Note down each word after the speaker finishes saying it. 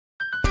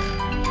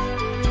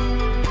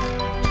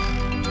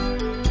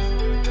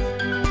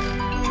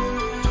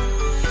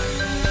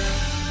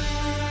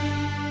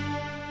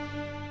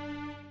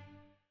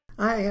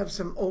I have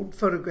some old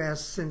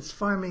photographs since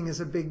farming is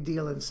a big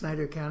deal in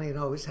Snyder County. It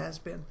always has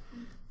been.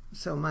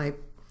 So my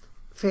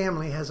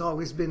family has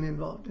always been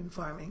involved in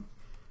farming.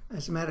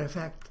 As a matter of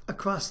fact,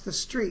 across the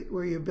street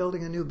where you're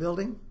building a new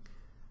building,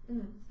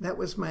 that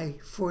was my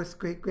fourth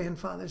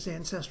great-grandfather's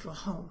ancestral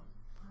home.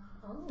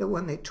 Oh. The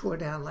one they tore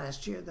down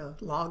last year, the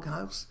log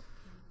house.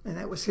 And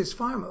that was his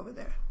farm over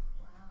there.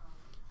 Wow.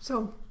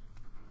 So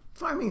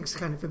farming is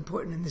kind of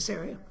important in this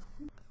area.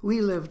 We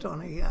lived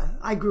on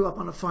I grew up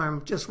on a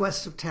farm just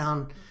west of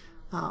town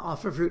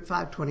off of Route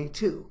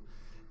 522.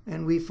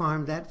 And we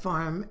farmed that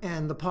farm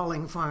and the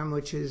Pauling farm,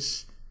 which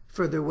is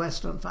further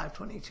west on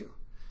 522.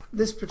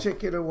 This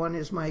particular one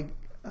is my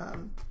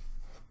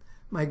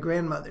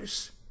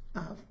grandmother's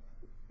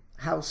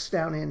house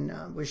down in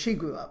where she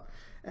grew up.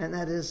 And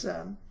that is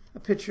a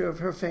picture of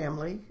her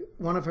family,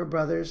 one of her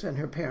brothers and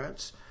her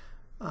parents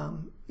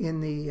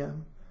in the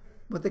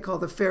what they call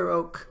the Fair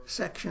Oak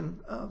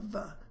section of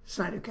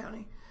Snyder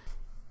County.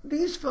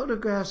 These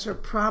photographs are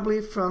probably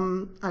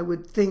from, I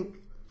would think,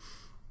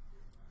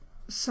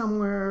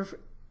 somewhere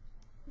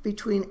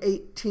between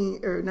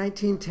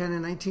 1910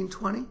 and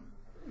 1920.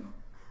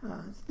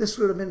 This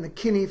would have been the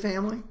Kinney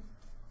family.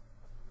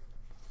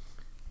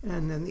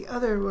 And then the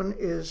other one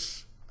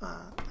is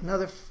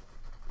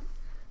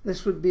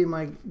this would be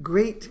my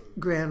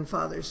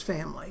great-grandfather's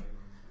family.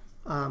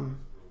 And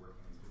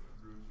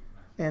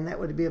that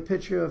would be a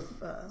picture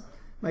of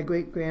my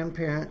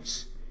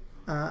great-grandparents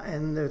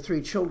and their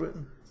three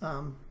children.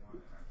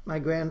 My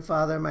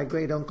grandfather, my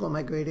great-uncle,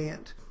 my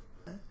great-aunt.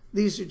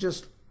 These are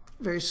just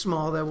very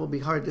small. That will be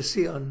hard to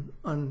see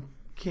on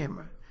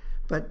camera.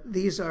 But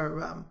these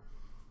are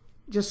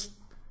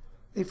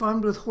they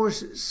farmed with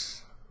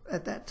horses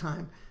at that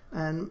time.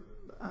 And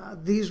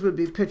these would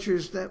be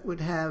pictures that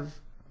would have,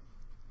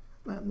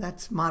 well,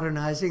 that's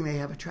modernizing. They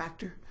have a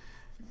tractor.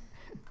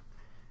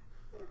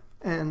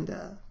 And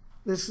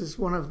this is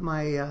one of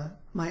my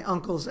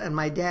uncles and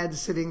my dad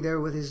sitting there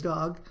with his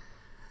dog.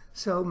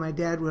 So my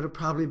dad would have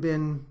probably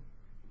been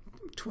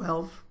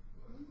 12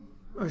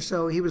 or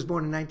so. He was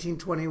born in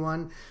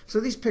 1921. So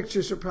these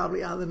pictures are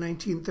probably out of the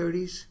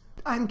 1930s.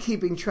 I'm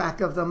keeping track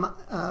of them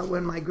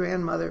when my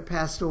grandmother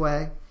passed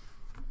away.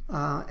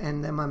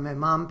 And then when my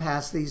mom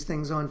passed these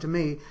things on to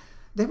me,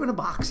 they were in a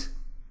box.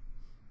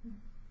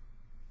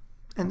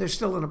 And they're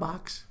still in a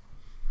box.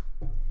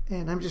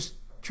 And I'm just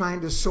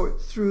trying to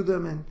sort through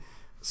them. And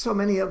so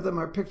many of them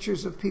are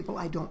pictures of people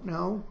I don't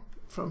know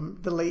from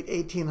the late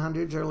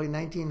 1800s, early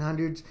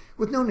 1900s,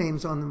 with no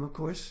names on them, of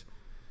course.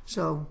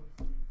 So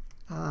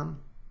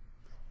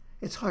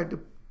it's hard to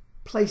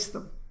place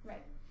them.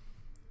 Right.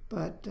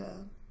 But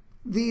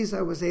these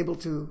I was able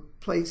to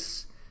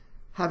place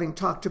having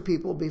talked to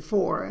people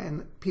before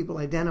and people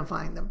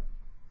identifying them.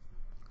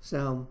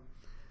 So,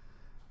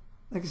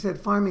 like I said,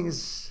 farming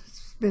has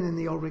been in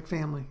the Ulrich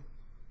family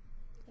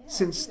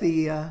since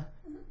the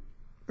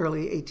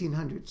early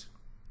 1800s.